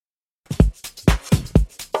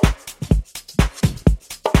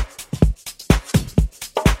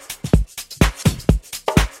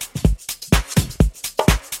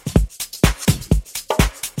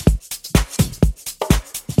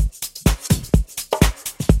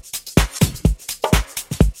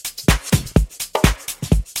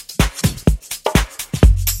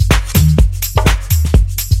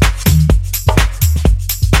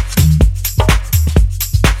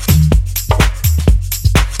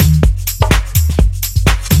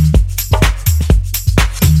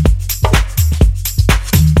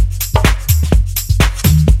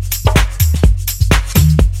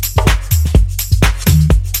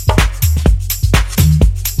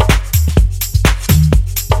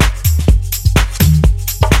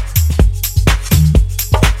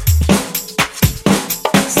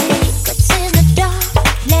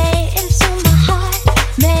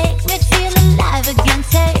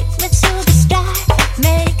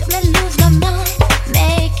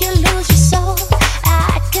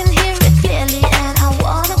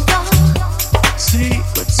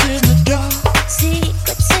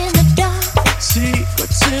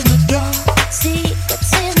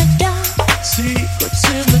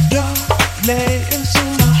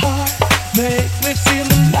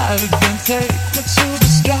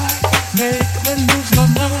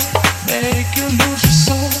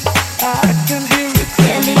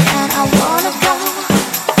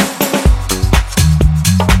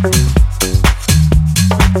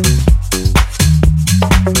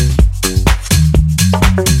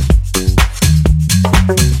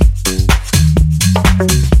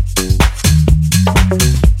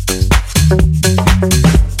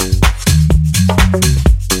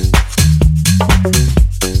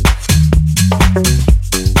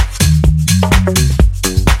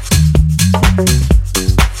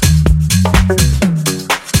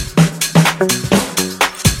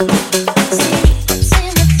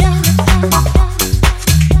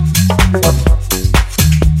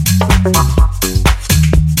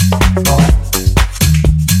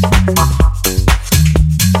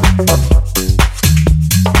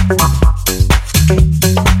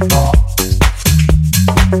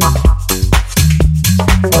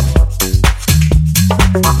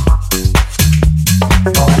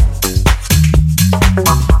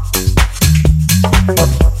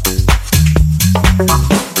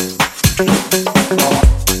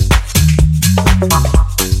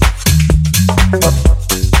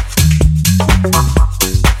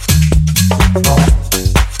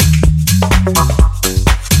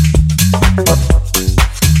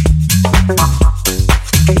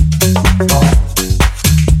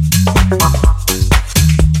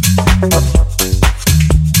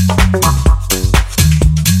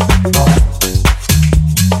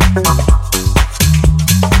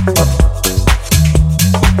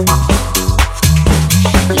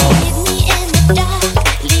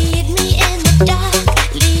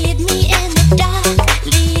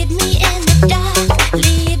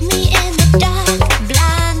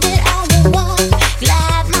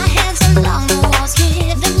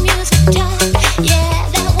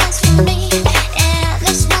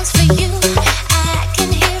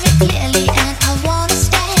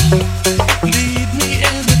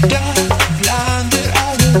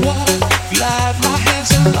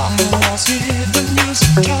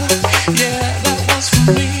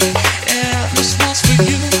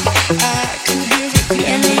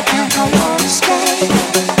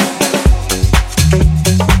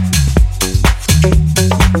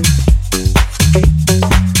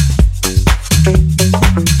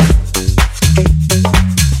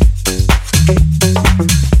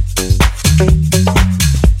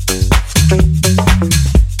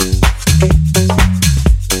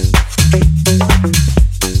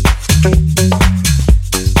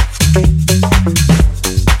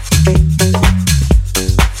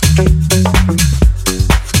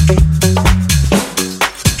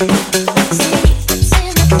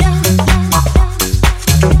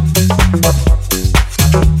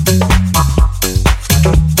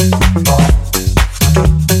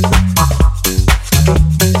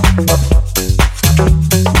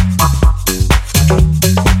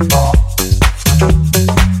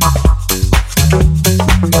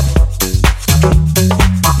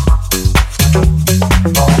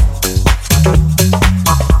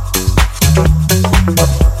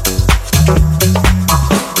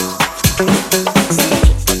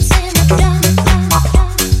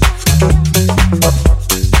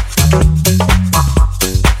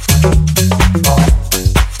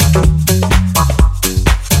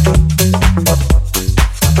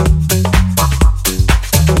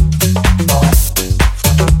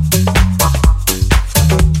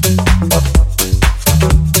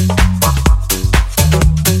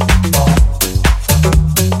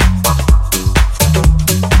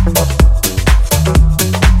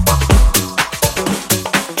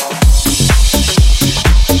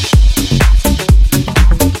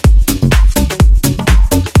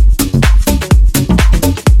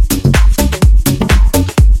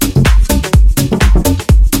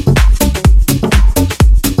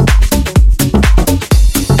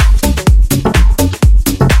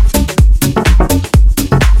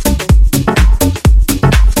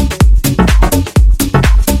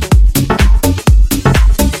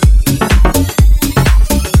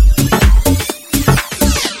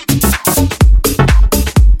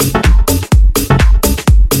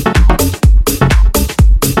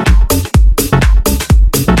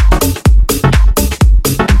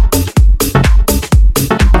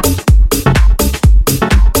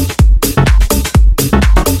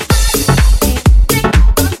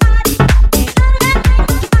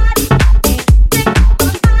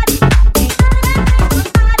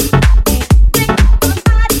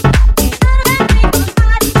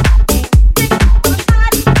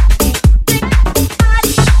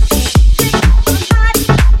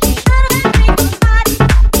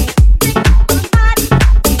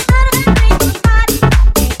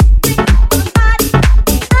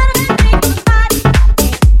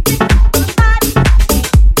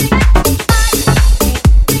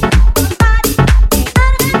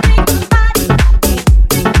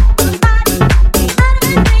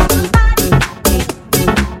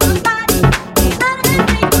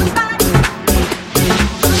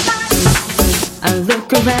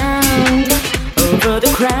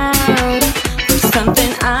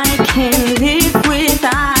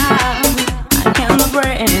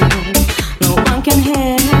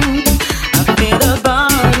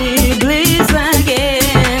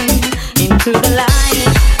To the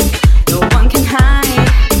light.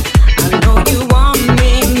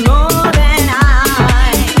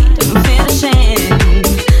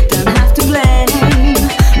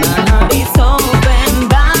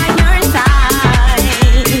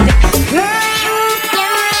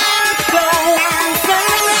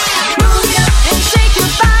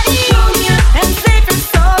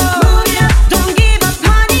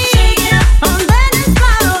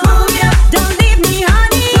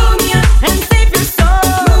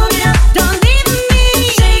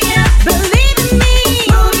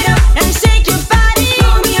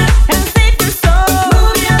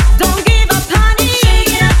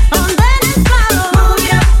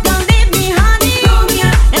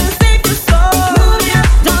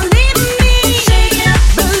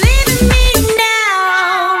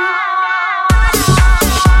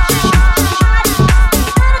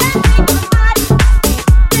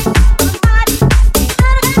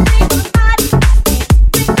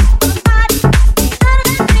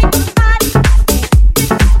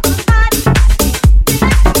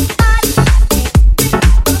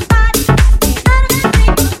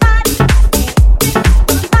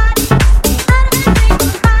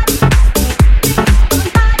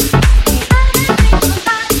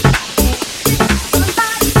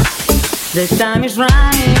 The time is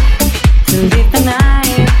right to leave the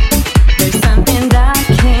night. There's something that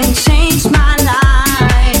can change my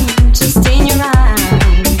life. Just in your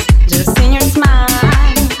eyes, just in your smile,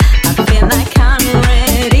 I feel like I'm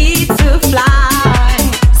ready to fly.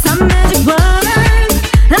 Some magic words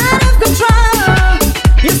out of control.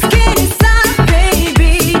 Your skin is soft,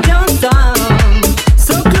 baby, don't stop.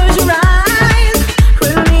 So close your eyes,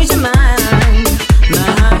 release your mind. My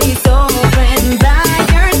heart is open by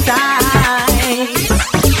your side.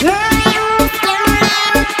 Girl,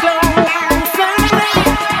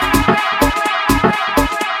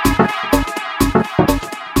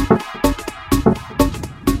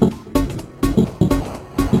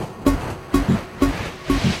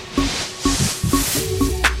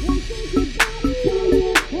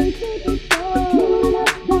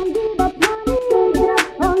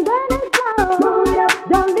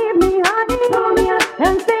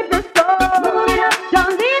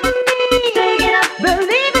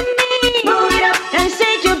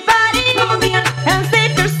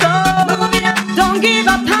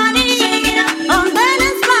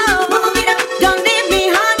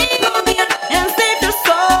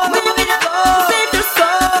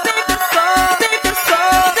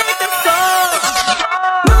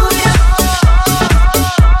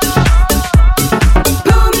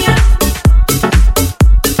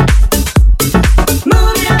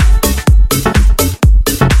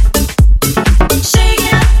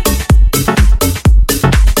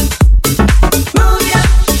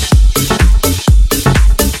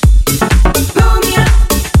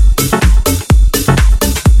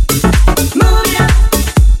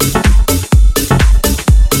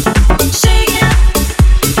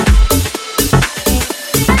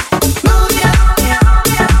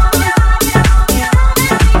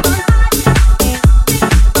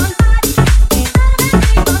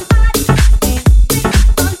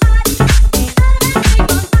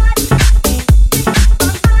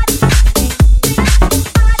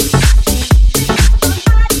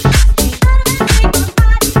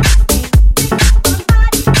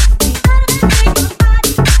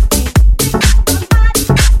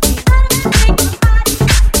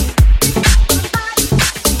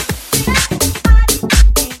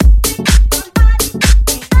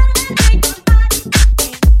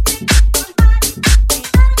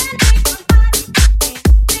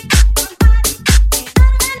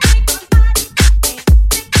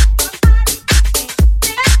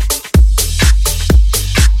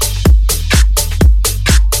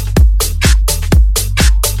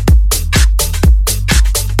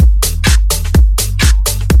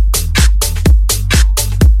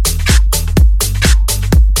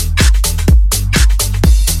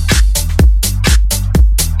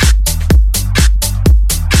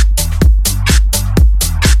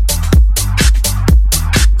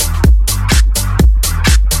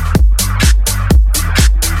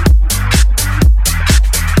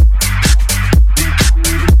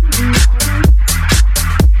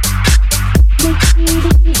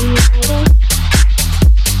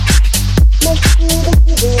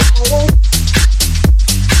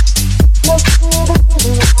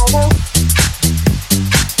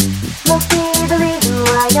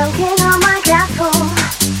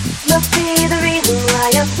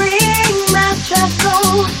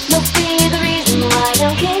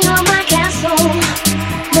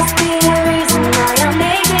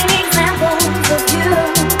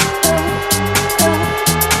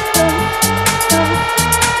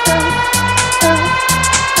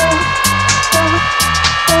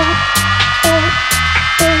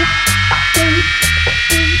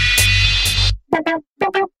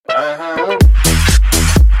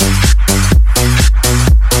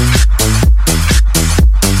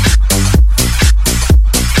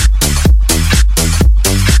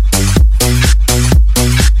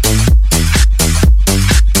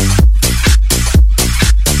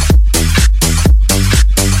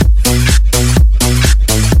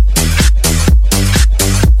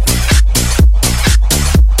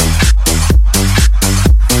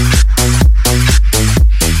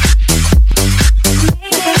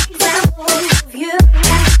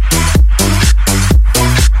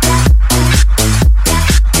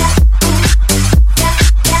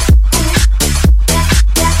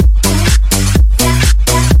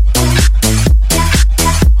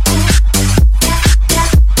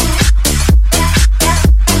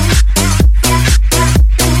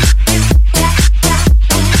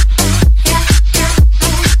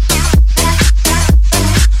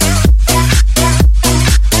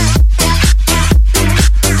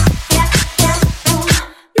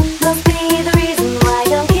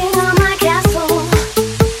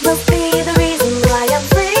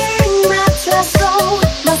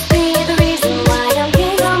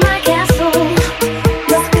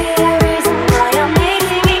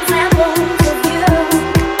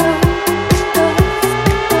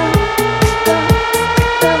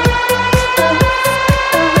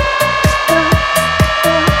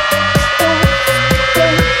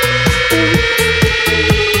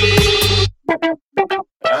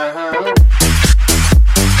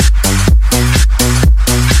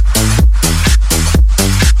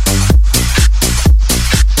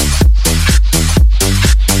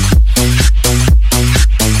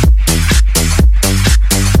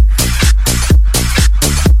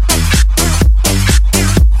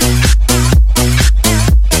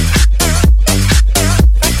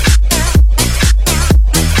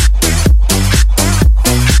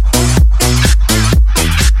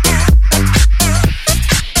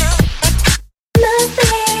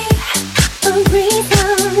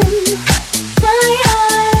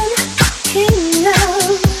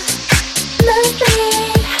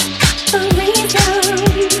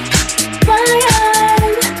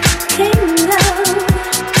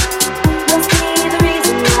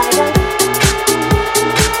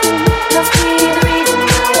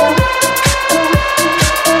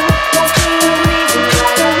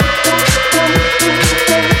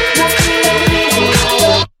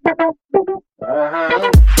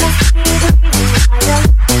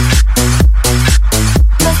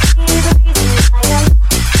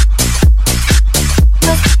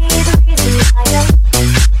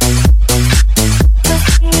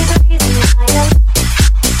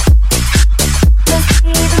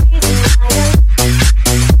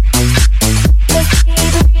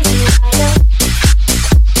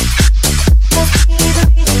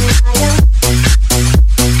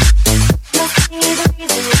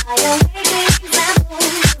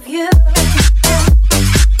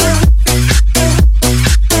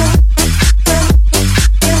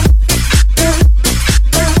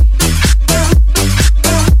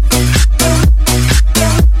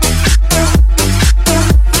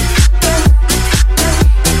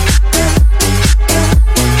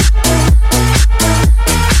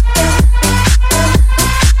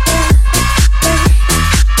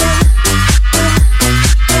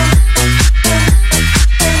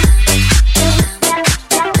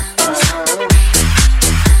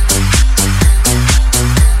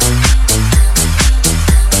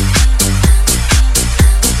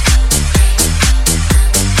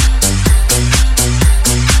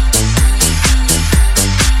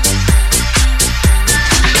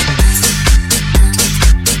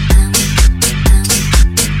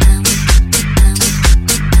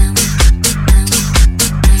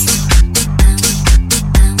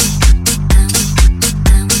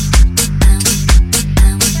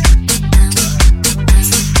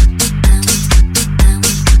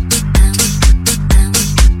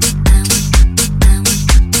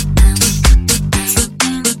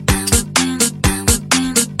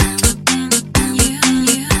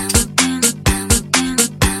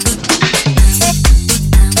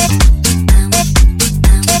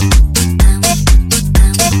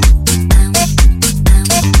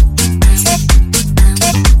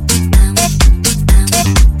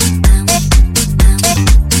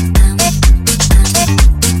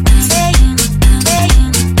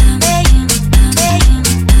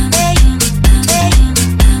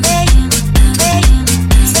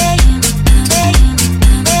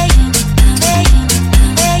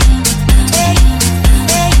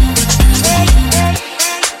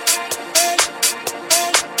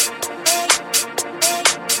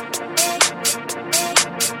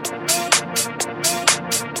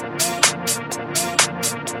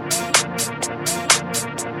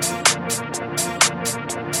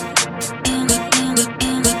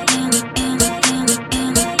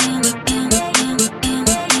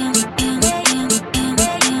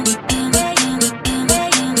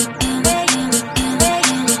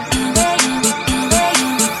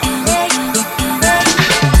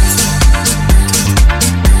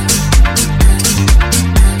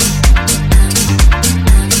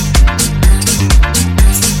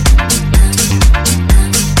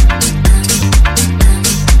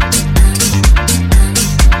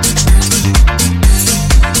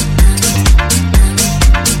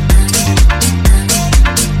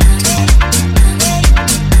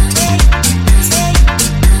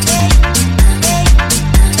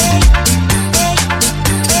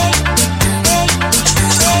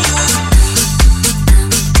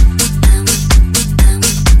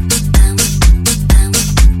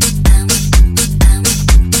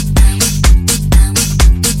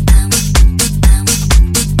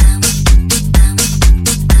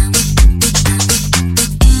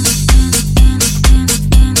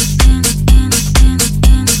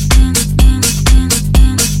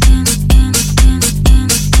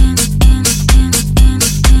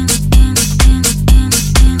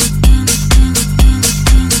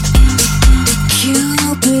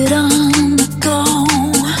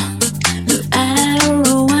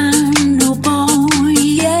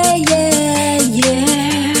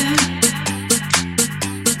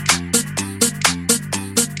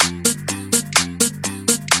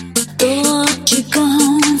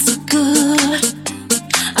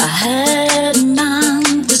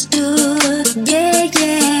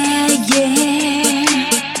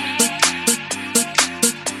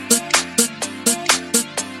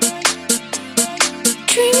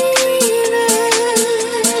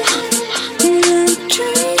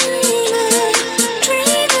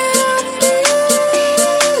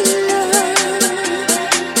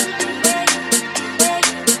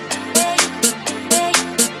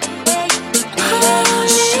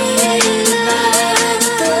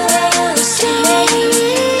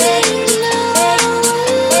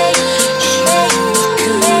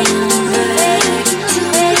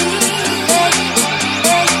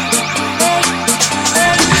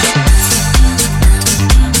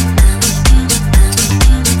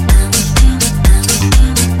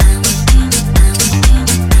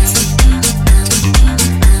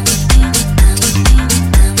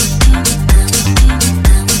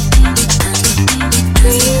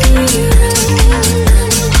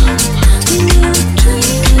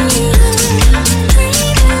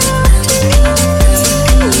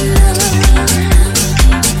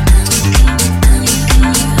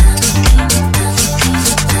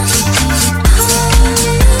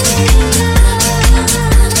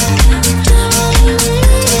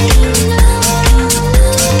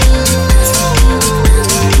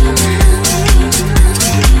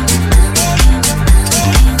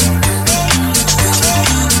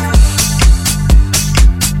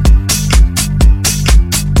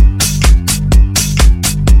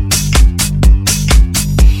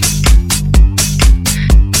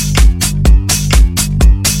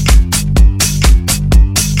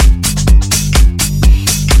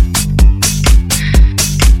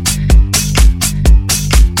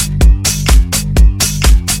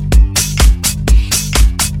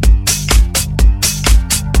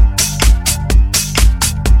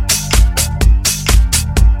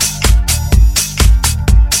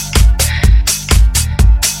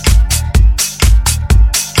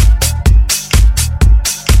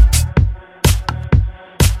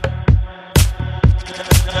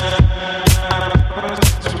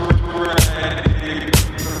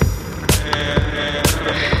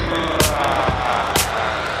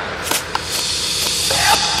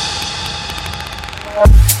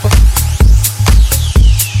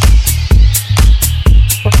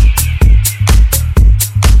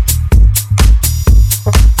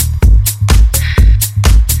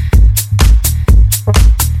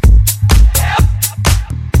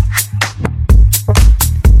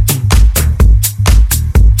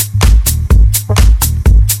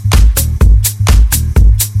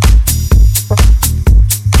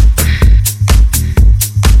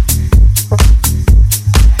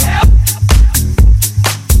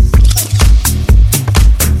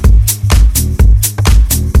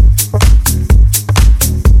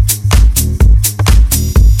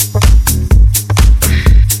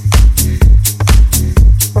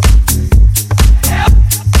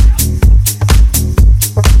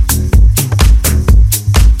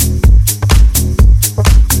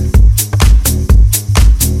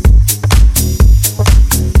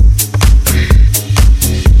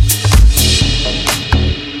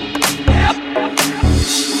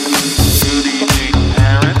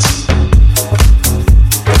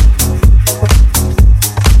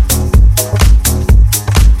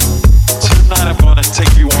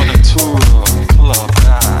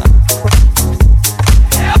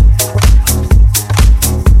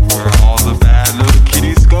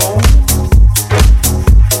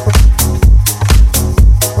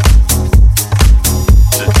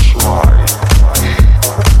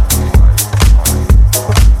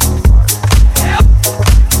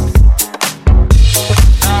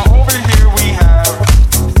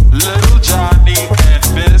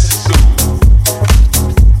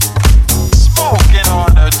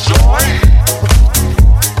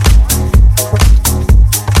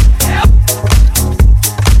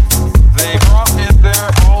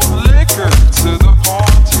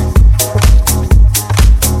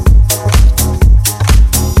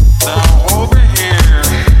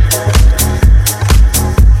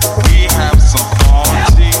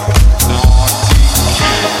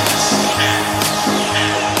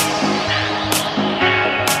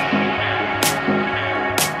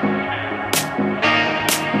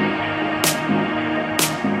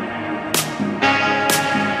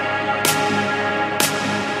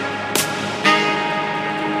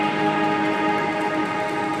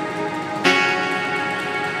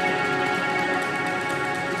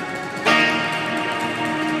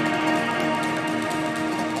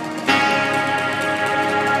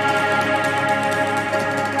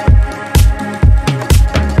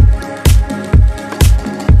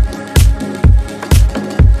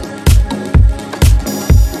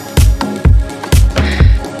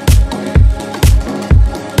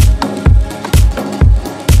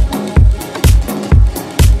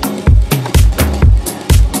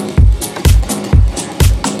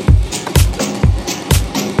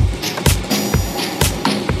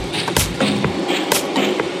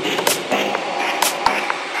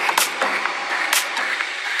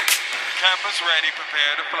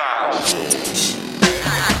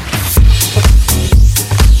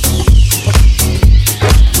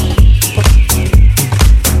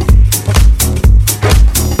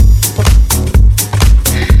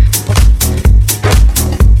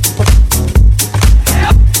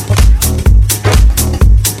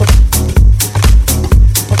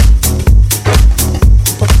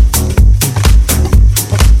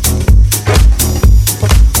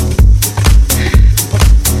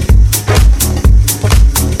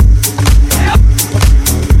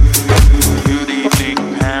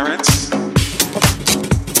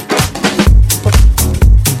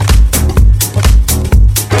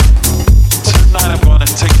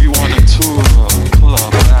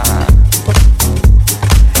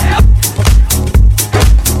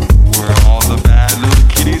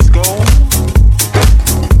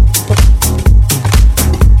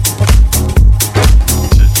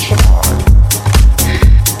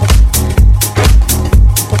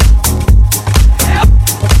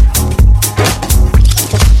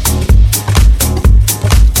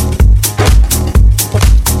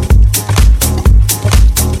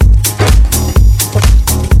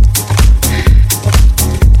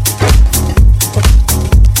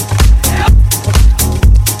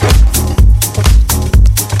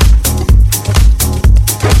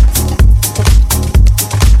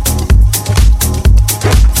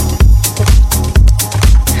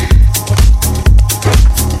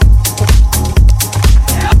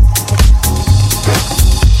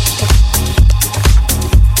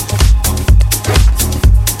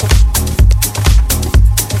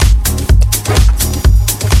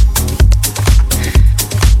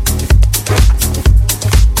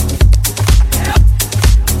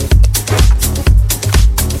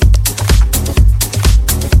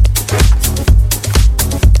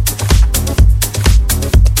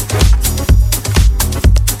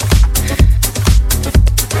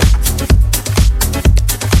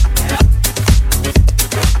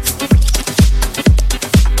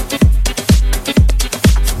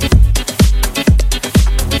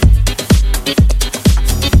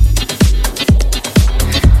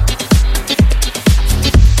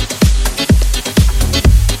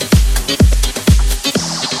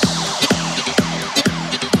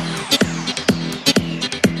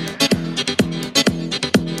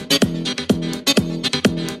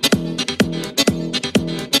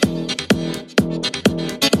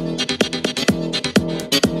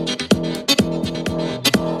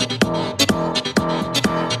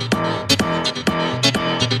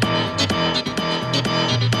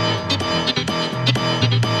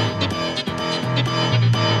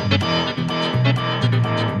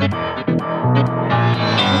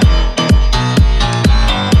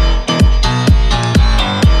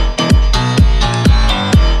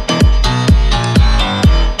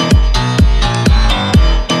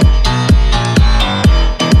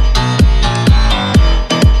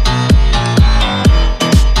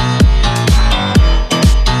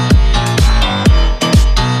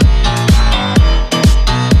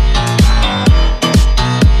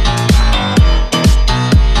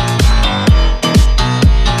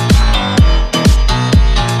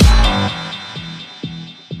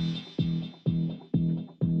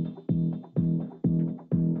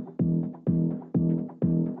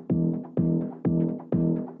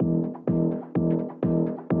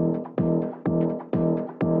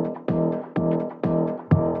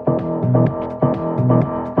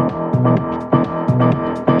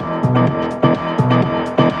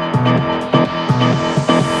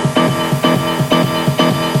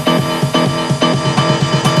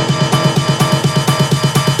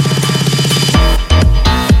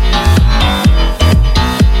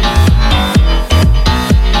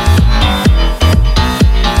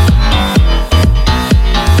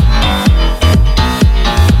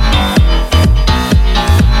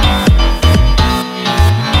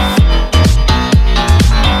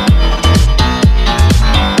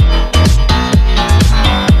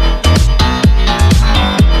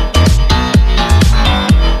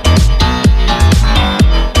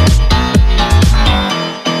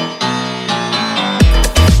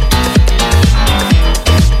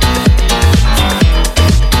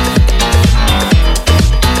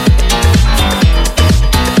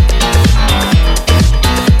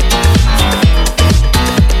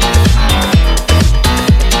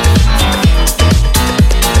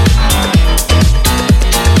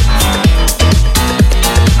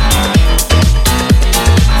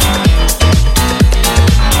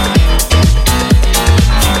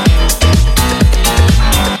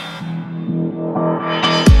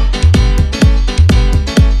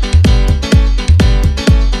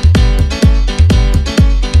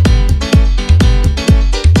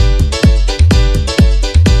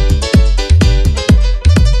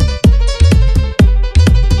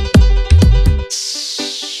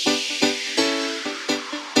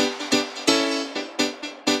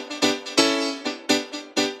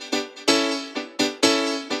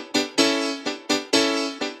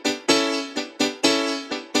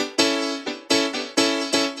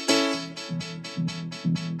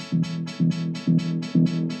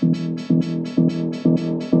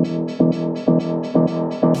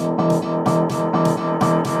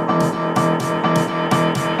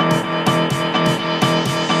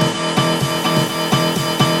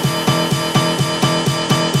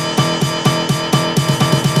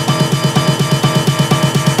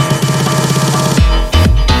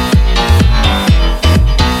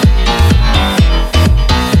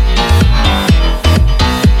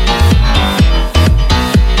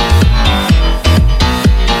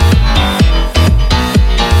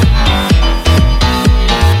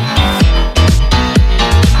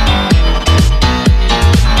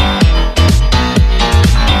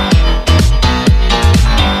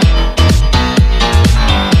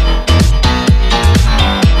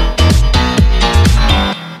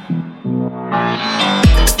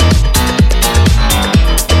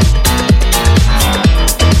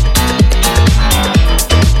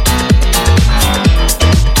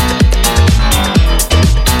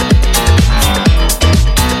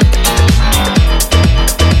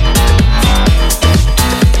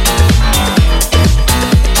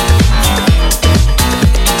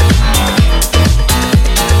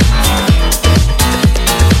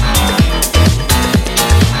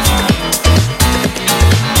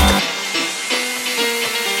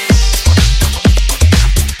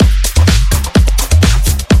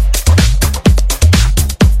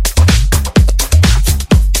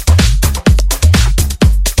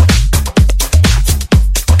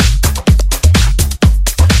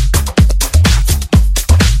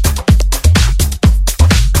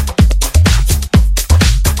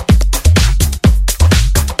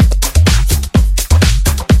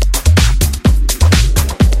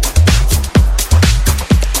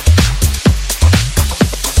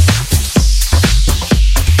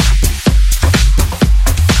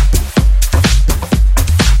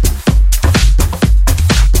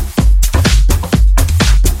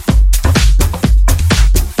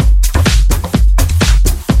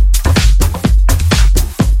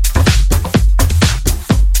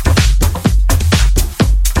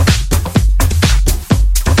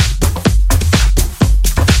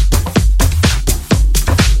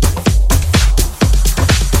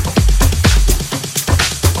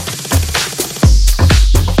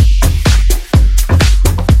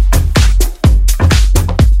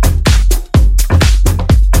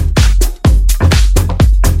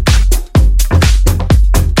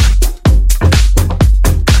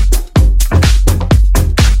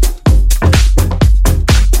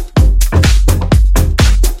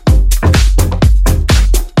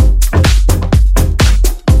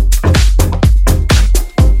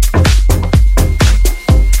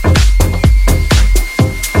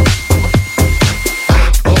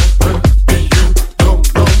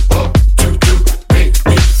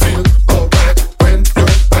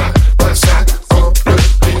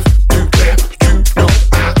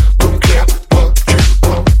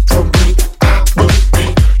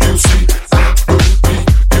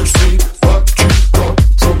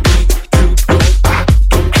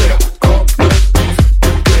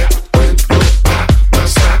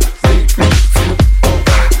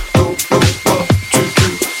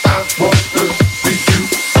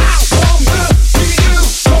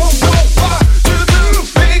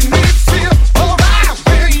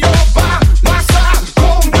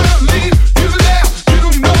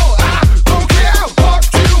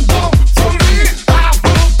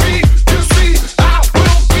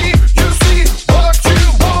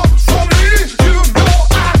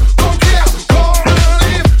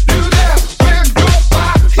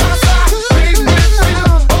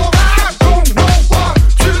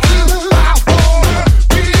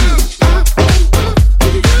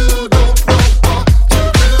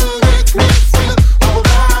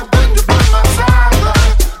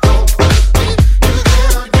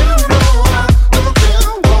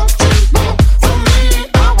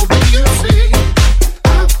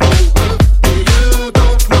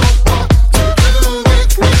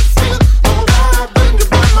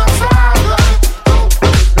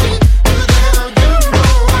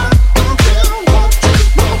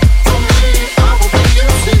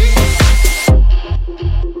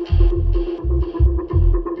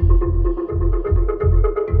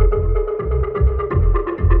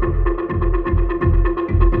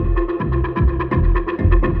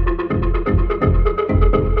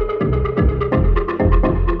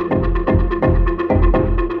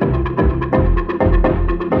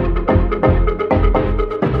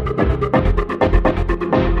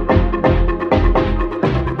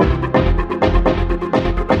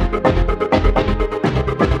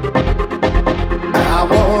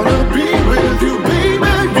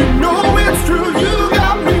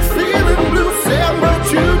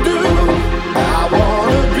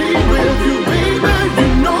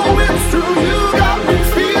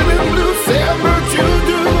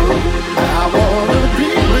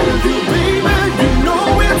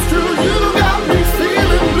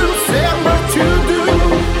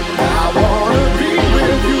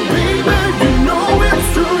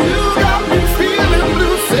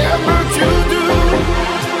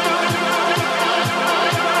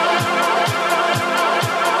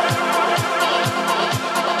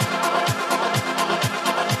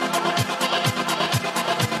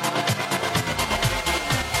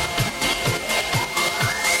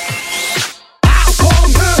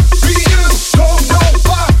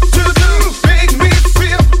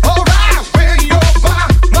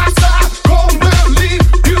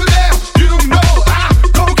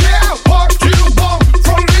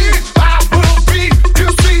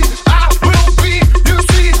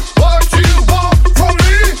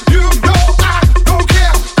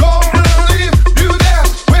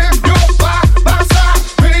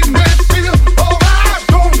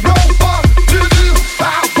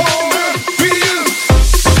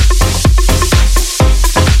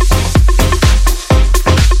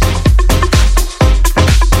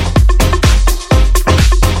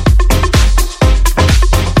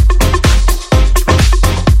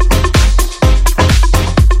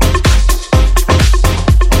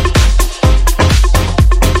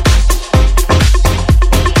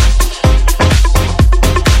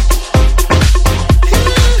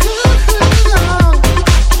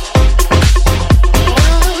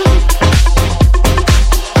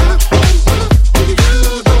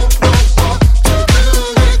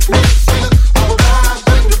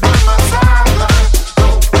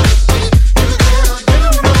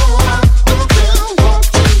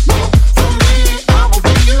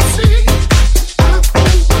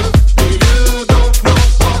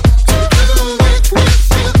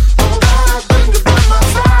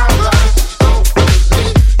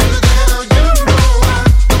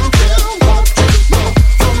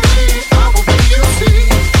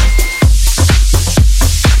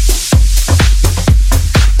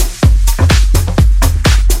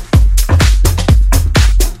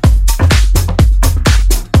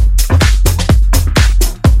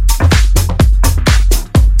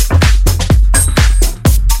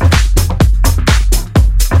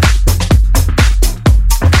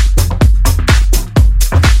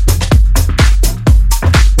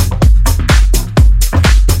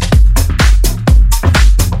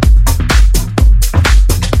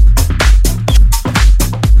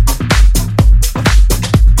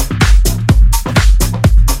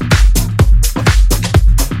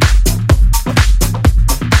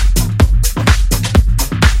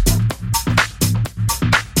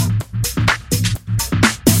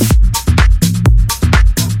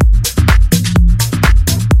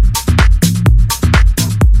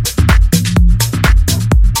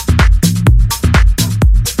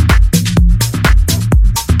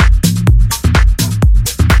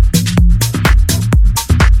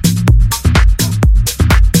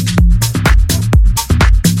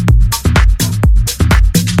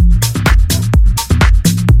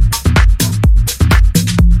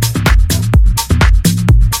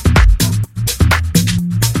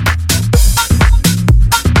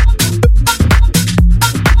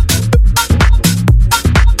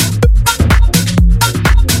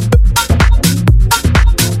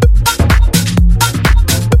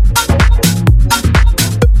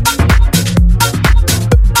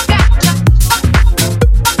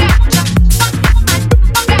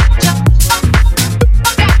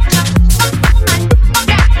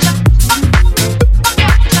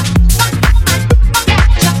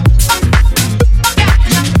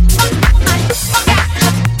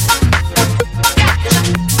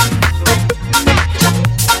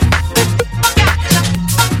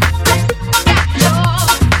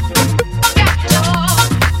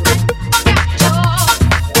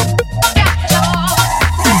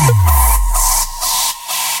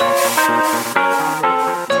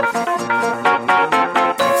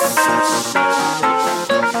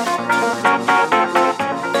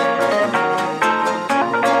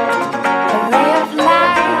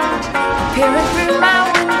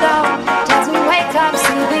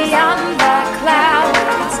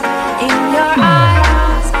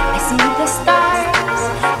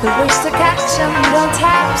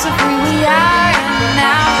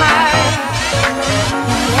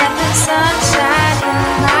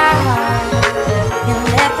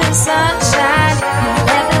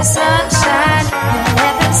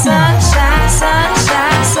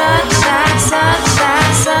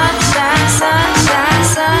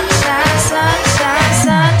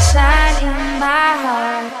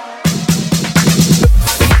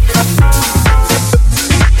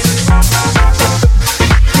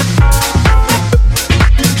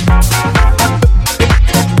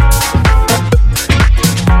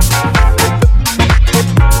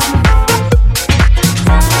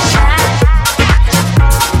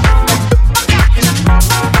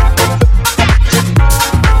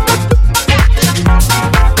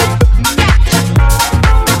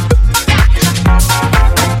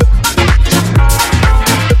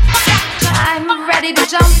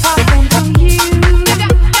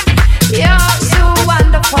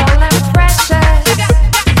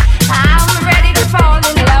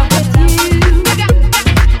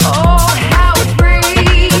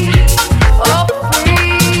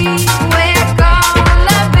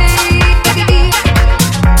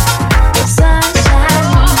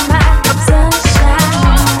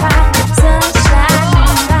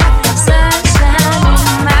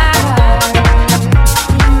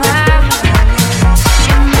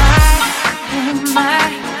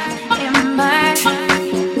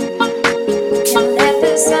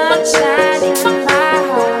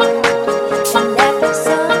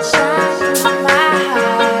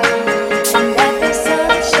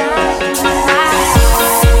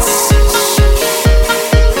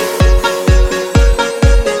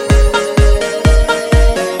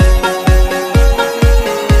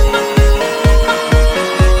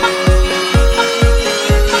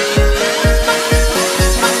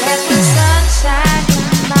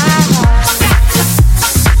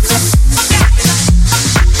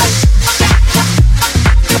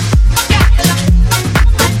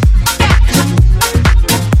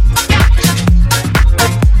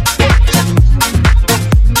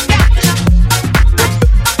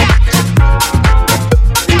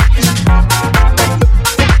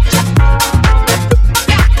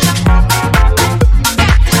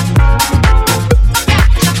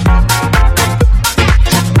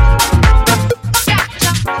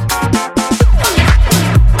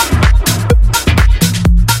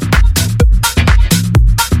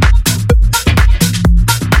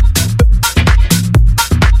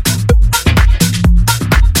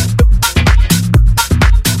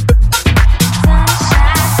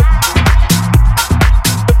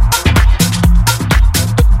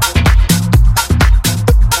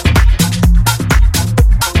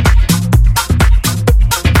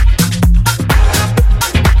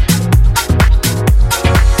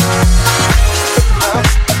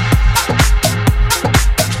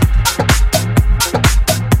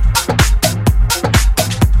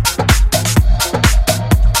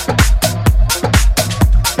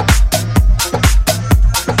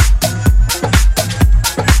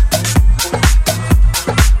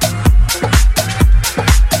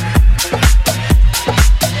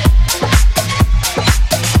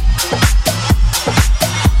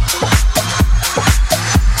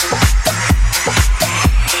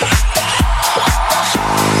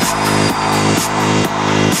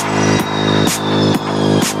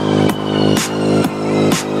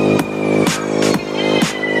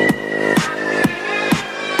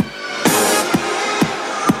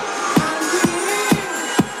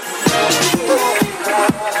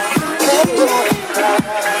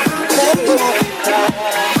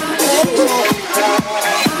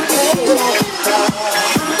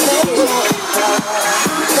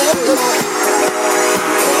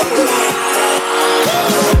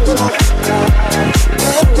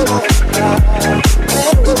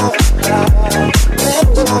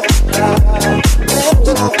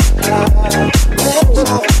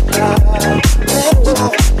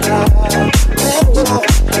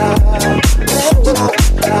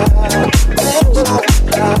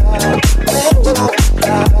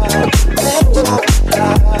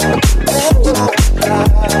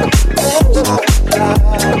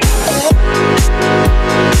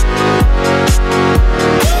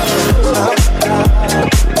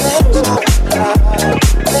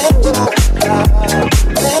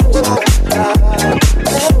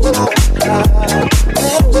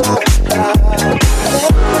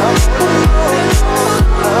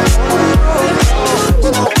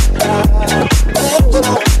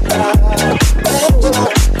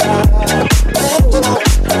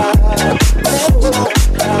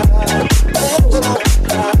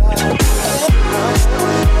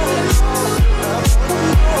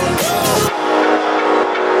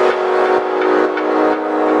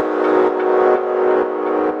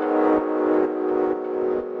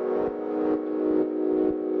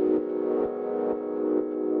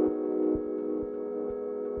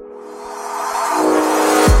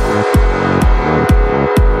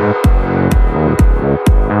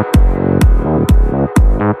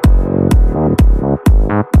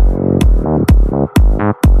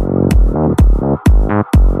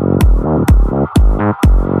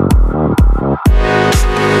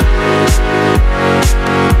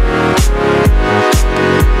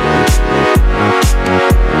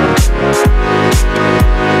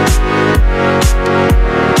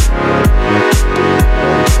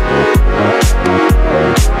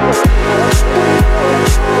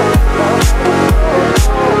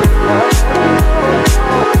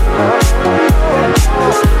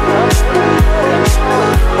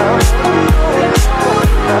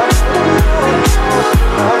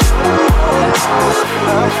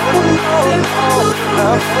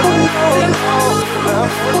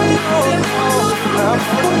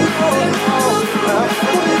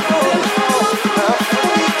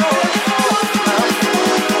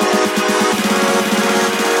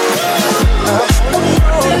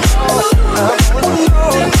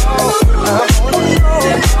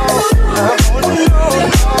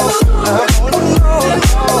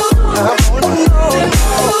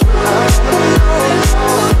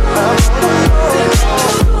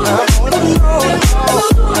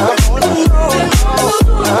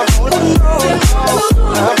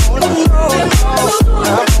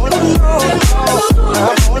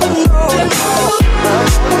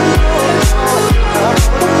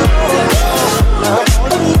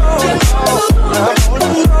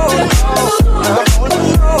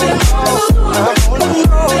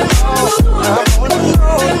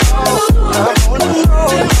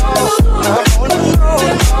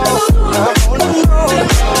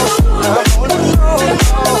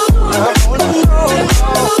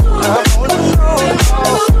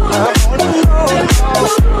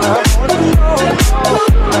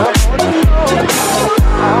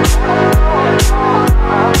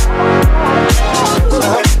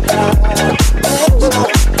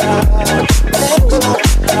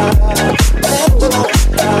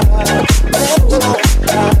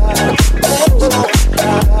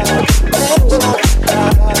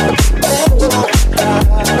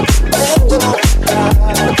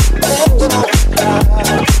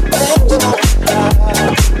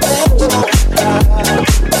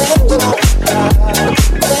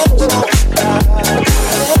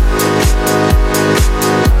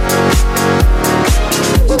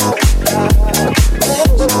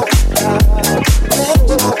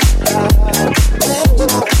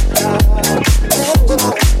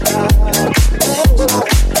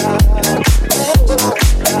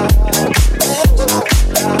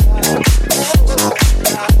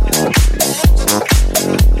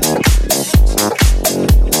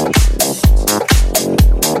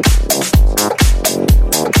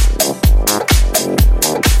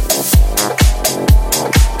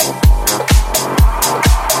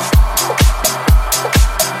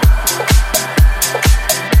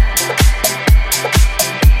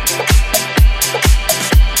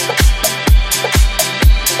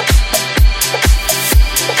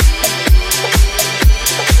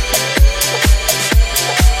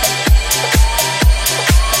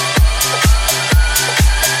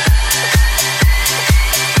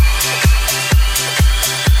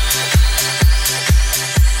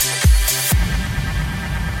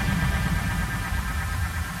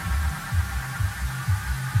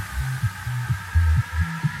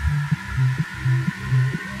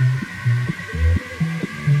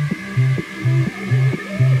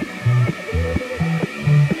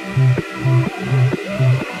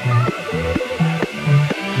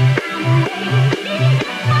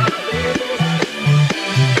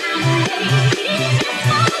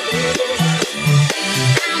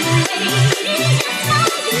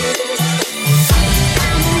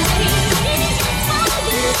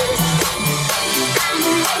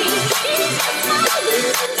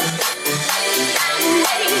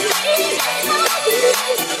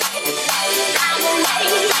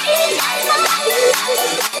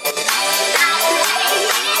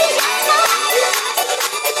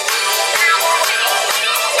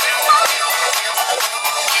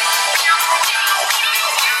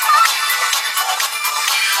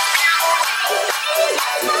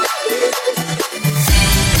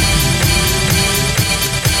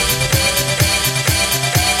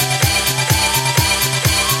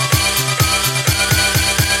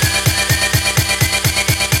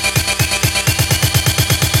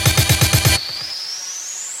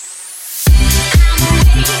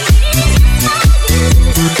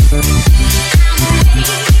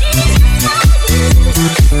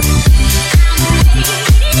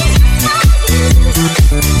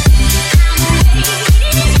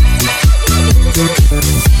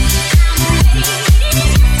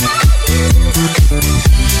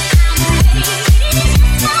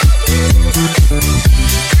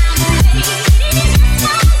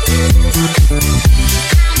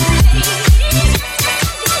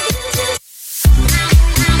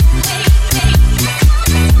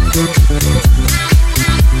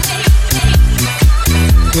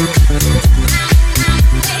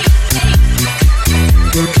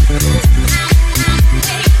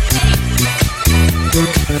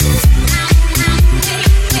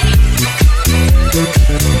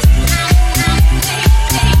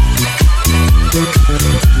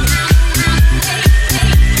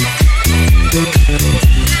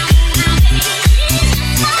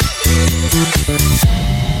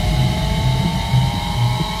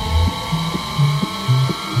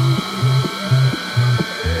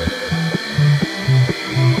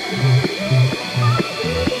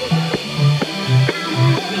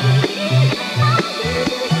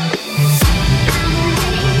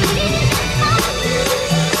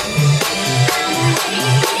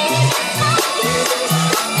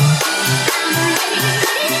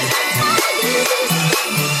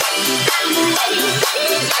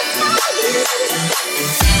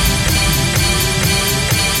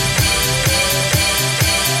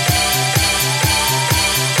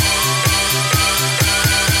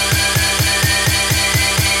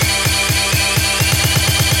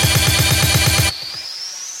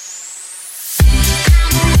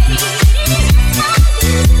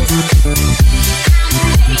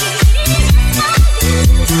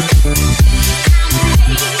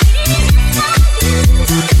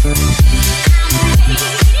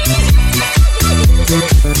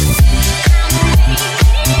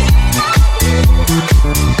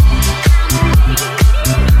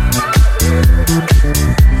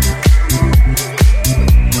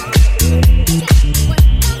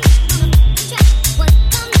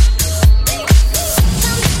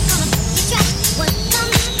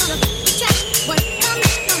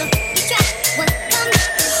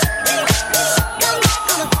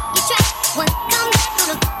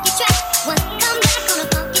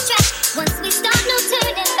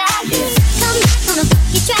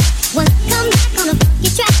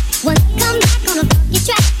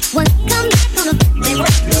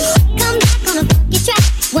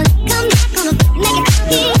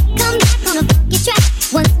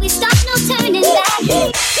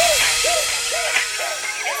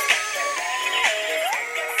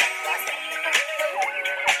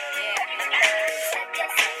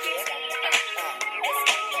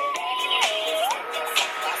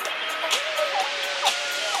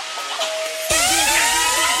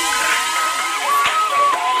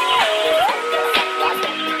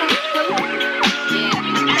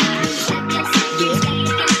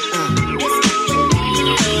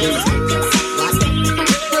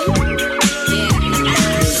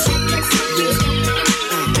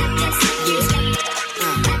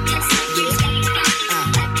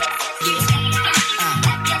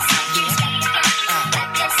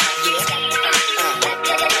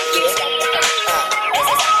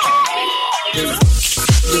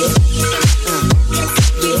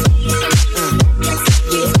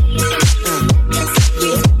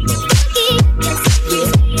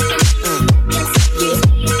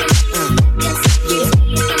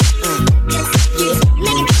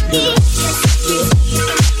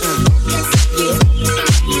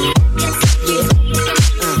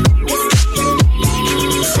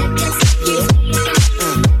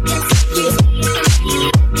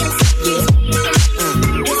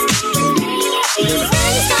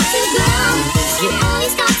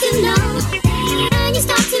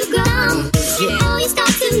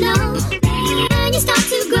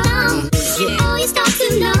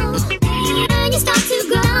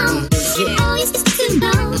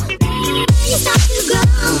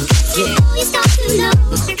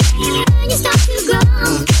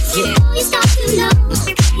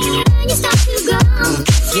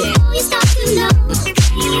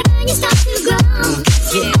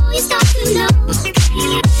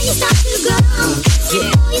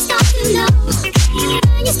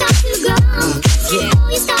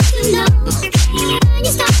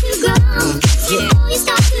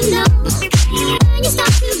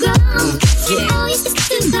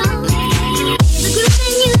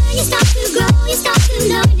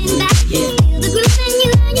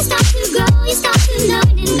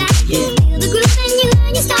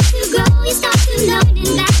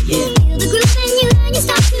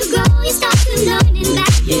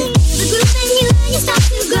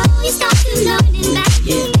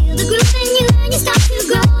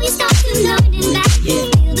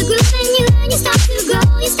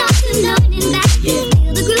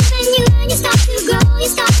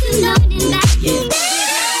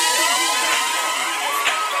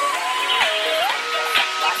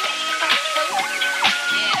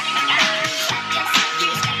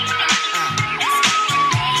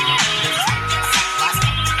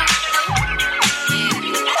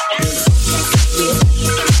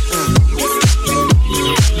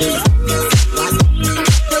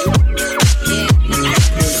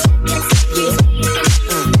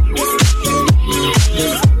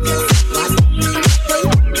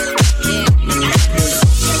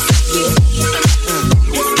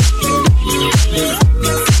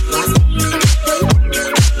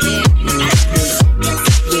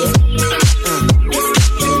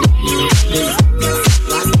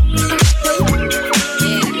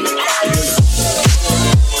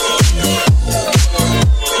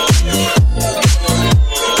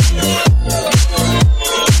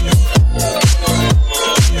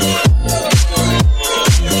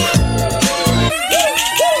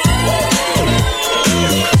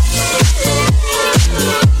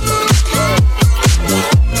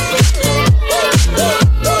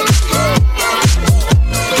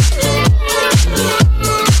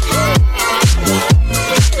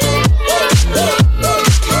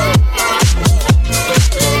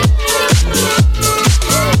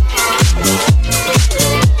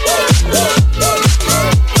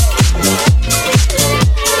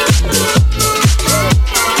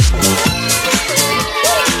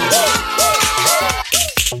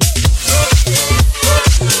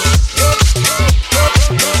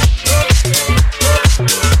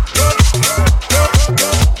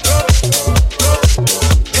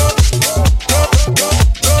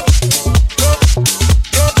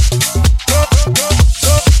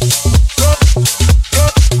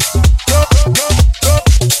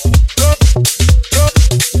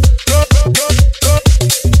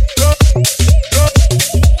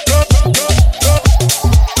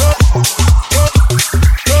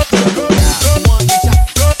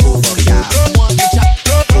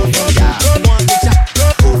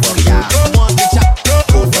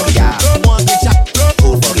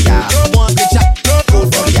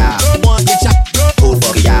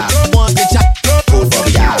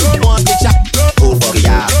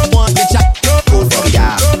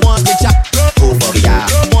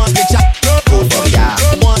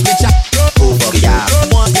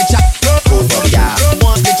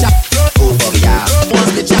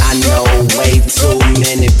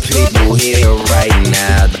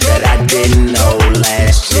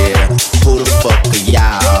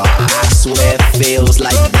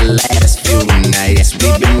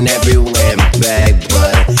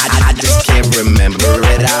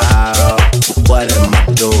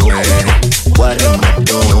 doing? What am I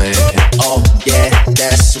doing? Oh yeah,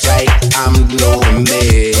 that's right, I'm doing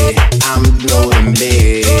me. I'm doing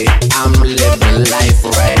me. I'm living life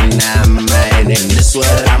right now, man. And this what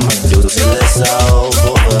I'ma do till it's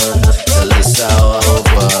over. Till it's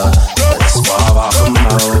over. Let's fall off, come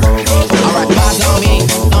on. Alright, vibes on me,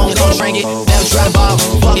 long as don't drink it. Never try to ball,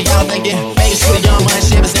 fuck it, y'all thinking. Vegas for the young money,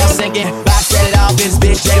 shit is now sinking. Vibe set it off, this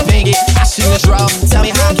bitch, Jada Pinkett. I shoot a draw, tell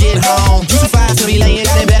me how I'm getting home. You too fine to be laying,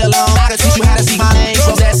 got in bed alone. I can teach you how to see my name,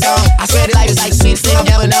 from that song. I swear that life is like the sweetest thing I've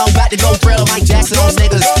ever known. About to go thrill Mike Jackson on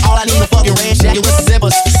Snickers. All I need is a fucking ranch jacket with some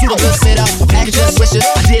zippers. Super good setup, a package just switcher.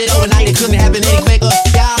 I did it overnight, it couldn't happen any quicker.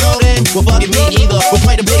 Y'all know them, well fuck it, me either. We'll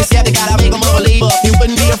play the biggest skeptic, gotta make them a believer. It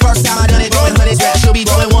wouldn't be the first time I done it, throwing hundreds rap. She'll be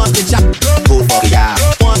going once, bitch, I Cool for y'all.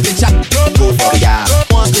 once, bitch, I Cool for y'all.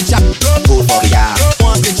 once, bitch, I Cool for y'all.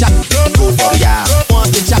 once, bitch, I Cool for y'all.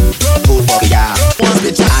 once, bitch, I Cool for y'all. once,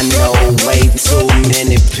 bitch, I I know way too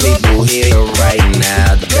many people here right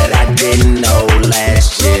now that I didn't know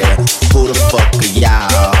last year. Who the fuck are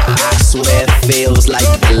y'all? I swear it feels like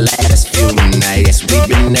the last few nights. We've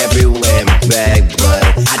been everywhere and back, but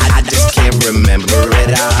I just can't remember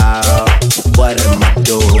it all. What am I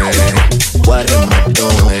doing? What am I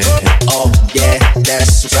doing? Oh yeah,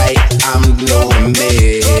 that's right, I'm doing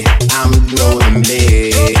me. I'm doing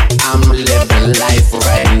me. I'm living life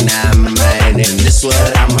right now, man. And this what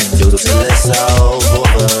I'ma do till it's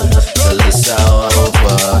over. Till it's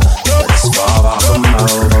over. Let's fall off, come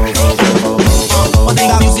on. one thing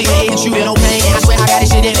about music, it ain't you feel no pain. I swear I got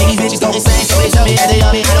this shit that make these bitches go insane. So they tell me that they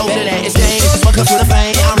love me, I know better than it's game. It's just fuck up to the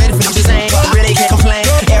fame. I'm ready for just saying, but I really can't complain.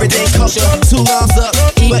 Everything's kosher, 2 thumbs up,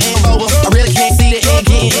 Eva and Rover. I really can't see the end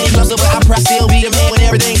getting any closer, but I probably still be the man when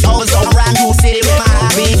everything's over. So I'm riding through a city with my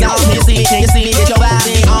high beams on. Can you see me? Can you see me? Get your vibe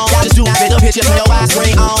in on. Y'all just do not fit the picture, turn your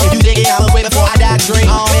widescreen on. If you dig it, I'ma wait before I die, dream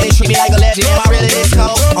on. Man, they treat me like a legend. Am I really this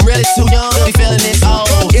cold? I'm really too young to be feeling this old.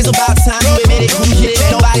 It's about time you admit it. Who you kidding?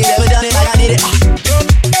 Man, nobody's ever done it like I did it.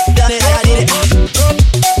 Done it like I did it.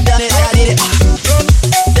 Done it like I did it.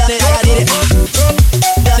 Done it like I did it.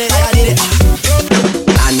 Done it like I did it.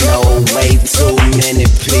 I know way too many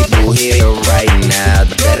people here right now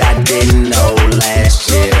that I didn't know last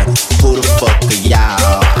year. Who the fuck are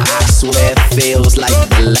y'all? I swear it feels like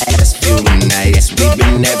the last few nights. We've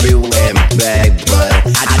been everywhere and back, but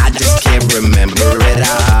I just can't remember it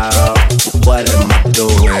all. What am I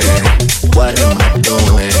doing? What am I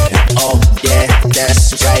doing? Oh yeah,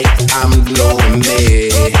 that's right, I'm doing me.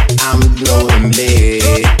 I'm doing me.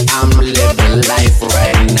 I'm living life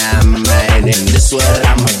right now, man. And this what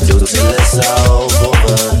I'ma do till it's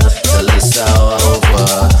over. Till it's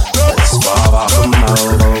over. Let's fall off, come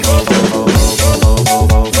on.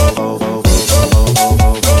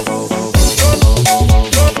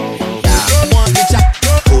 One bitch I,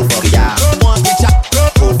 Cool for y'all. one bitch I,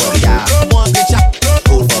 Cool for y'all. one bitch I, Cool for y'all. one bitch I,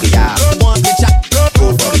 Cool for y'all. one bitch I,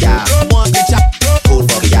 Cool for y'all. one bitch I, Cool for y'all. one bitch I, Cool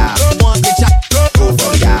for y'all. one bitch I, Cool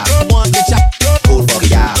for y'all. one bitch I, Cool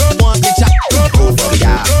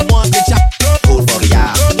for y'all. one bitch I,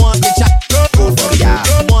 Cool for y'all.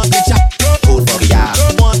 one bitch I, Cool for y'all. one bitch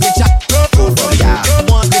I, Cool for y'all. one bitch I,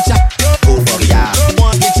 Cool for y'all. one bitch I, Cool for y'all. one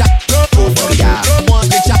bitch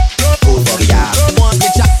I, Cool for y'all. one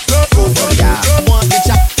bitch I, Cool for y'all. one bitch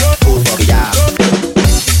I. Cool for y'all.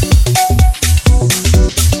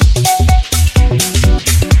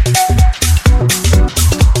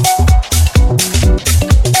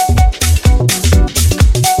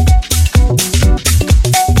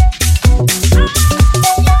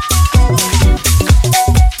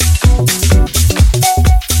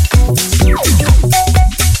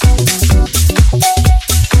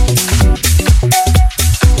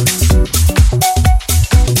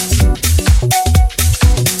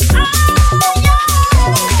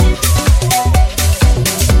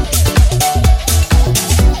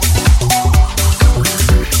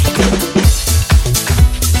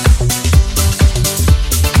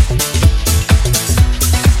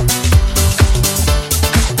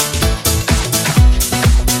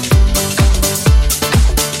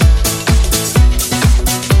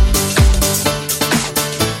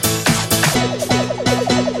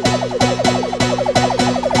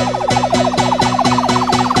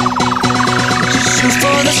 Shoot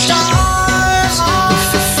for the stars.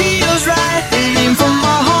 If it feels right, aim for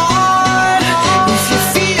my heart. If you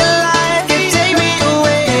feel like it, take me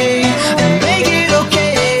away and make it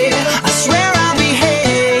okay. I swear I'll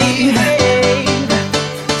behave.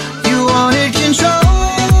 You wanted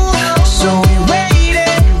control, so we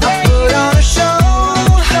waited. I put on a show.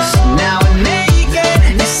 Now we're naked.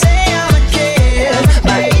 They say I'm a kid.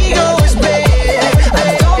 My ego is big.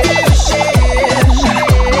 I don't give a shit.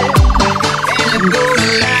 And it goes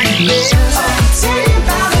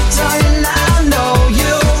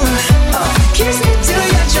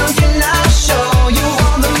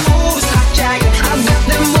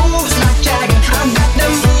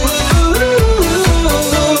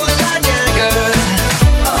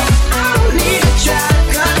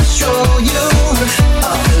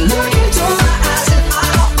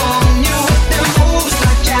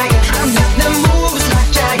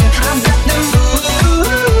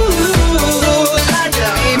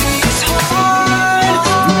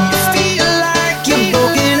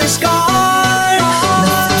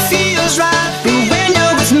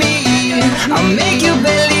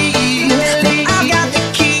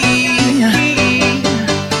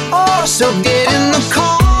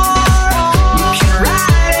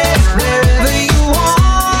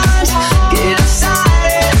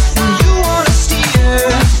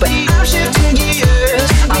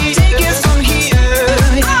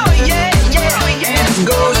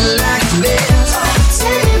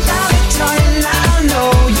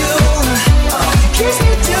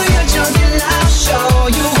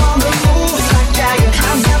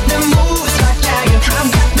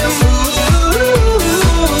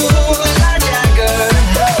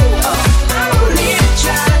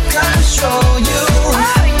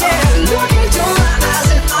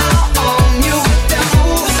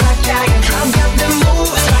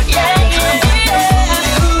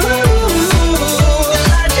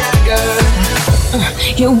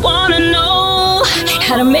You wanna know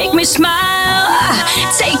how to make me smile?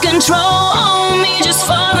 Take control on me just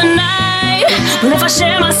for the night. But if I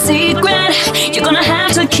share my secret, you're gonna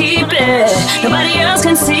have to keep it. Nobody else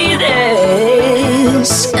can see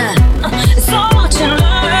this. So much in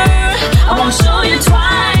learn, I won't show you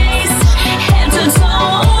twice. Head to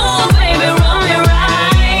toe, baby, run me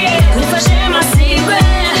right. But if I share my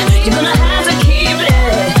secret, you're gonna have to keep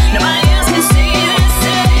it. Nobody else can see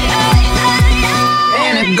this.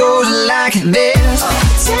 And it goes like this.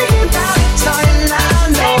 Take me by the tongue, I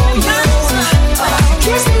know you.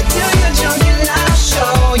 Kiss me till you're drunk and I'll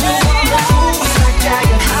show you. Moves like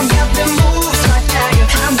Jagger, I've got the moves like Jagger.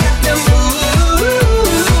 I've got the moves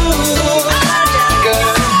like Jagger.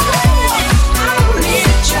 I don't need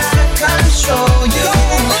to try to control you.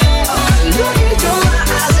 Look into my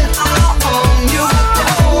eyes and I'll own you. The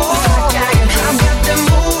moves like Jagger, I've got the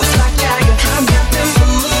moves like Jagger. I've got the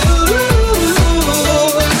moves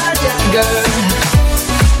like Jagger.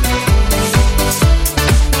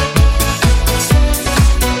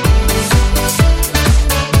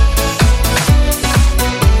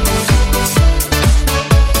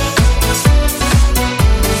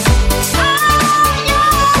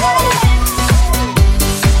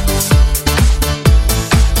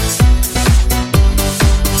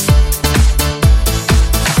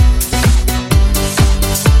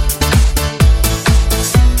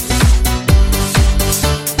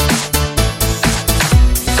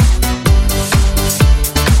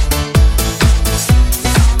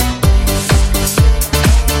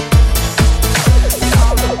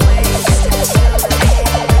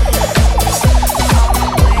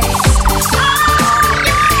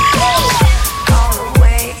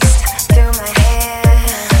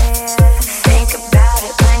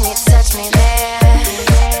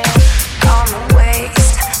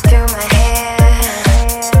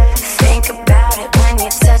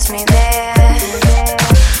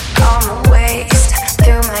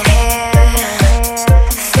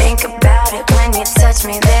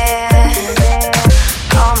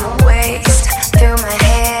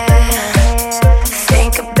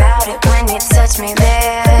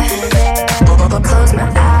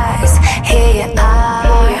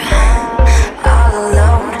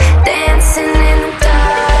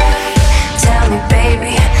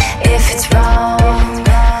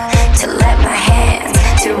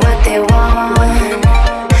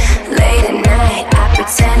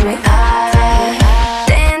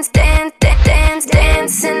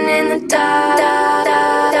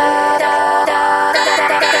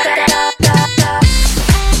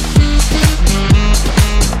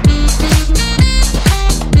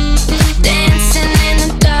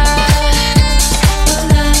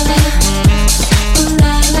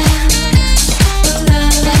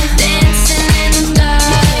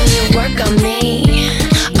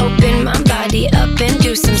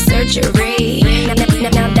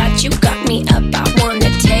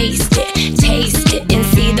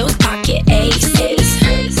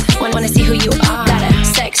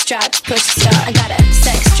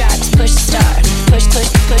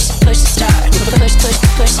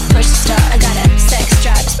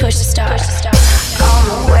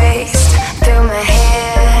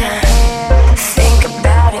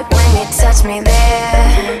 Touch me there.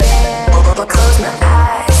 close my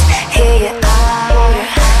eyes, here you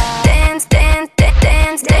are. Dance, dance,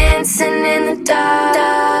 dance, dancing in the dark.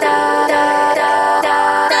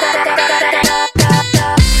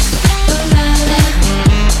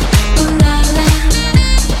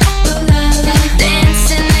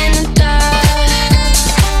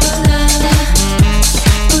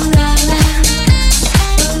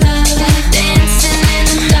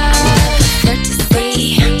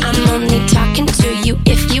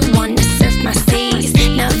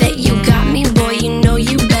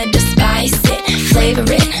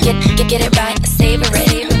 Get it right, savor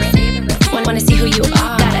it. Wanna see who you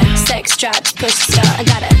are. Got a sex drive to push the start. I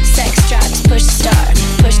got a sex drive to push the start.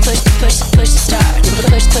 Push, push, push, push the start.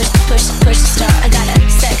 Push, push, push, push the start. I got a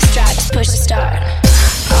sex drive to push the start.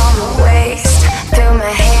 On my waist, through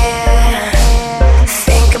my hair.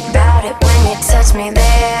 Think about it when you touch me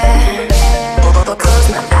there. Close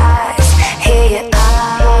my eyes, here you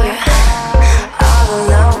are. All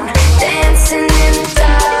alone, dancing in the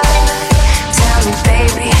dark. Tell me,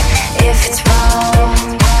 baby, if it's wrong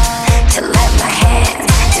to let my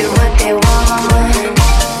hands do what they want.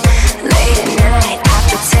 Late at night, I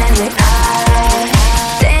pretend that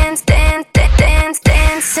I dance, dance, dance,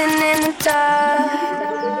 dancing in the dark.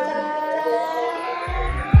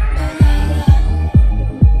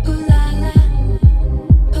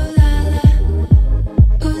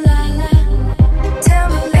 Tell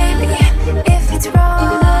me, baby, if it's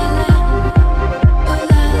wrong.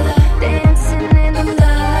 Dancing in the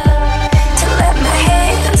dark. To let my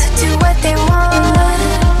hands do what they want.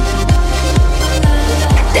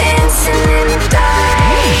 Dancing in the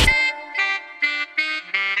dark.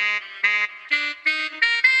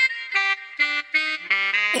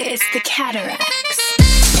 It's the cataracts.